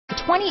The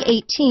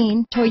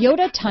 2018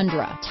 Toyota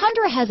Tundra.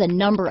 Tundra has a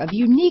number of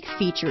unique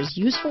features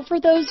useful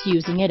for those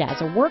using it as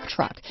a work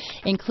truck,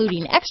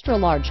 including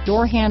extra-large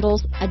door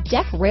handles, a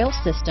deck rail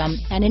system,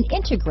 and an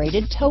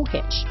integrated tow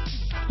hitch.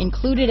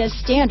 Included as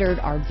standard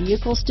are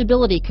vehicle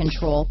stability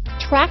control,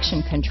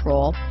 traction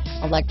control,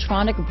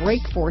 electronic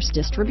brake force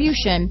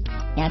distribution,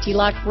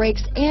 anti-lock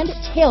brakes, and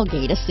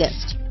tailgate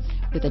assist.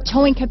 With a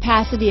towing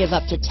capacity of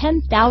up to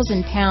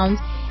 10,000 pounds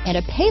and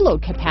a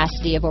payload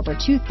capacity of over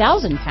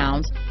 2,000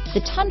 pounds, the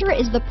Tundra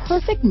is the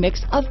perfect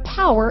mix of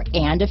power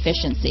and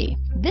efficiency.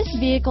 This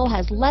vehicle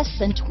has less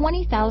than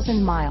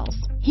 20,000 miles.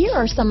 Here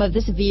are some of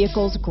this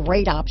vehicle's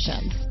great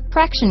options: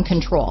 traction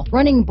control,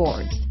 running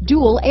boards,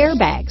 dual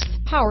airbags,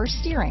 power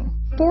steering,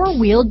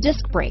 four-wheel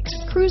disc brakes,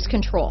 cruise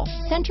control,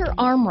 center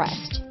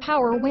armrest,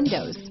 power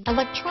windows,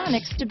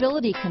 electronic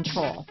stability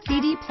control,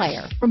 CD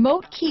player,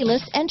 remote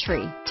keyless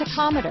entry,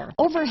 tachometer,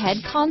 overhead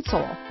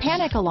console,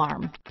 panic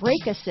alarm,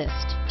 brake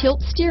assist,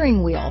 tilt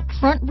steering wheel,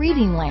 front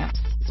reading lamps,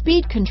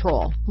 speed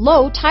control,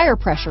 low tire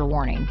pressure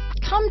warning.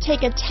 Come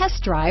take a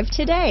test drive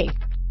today.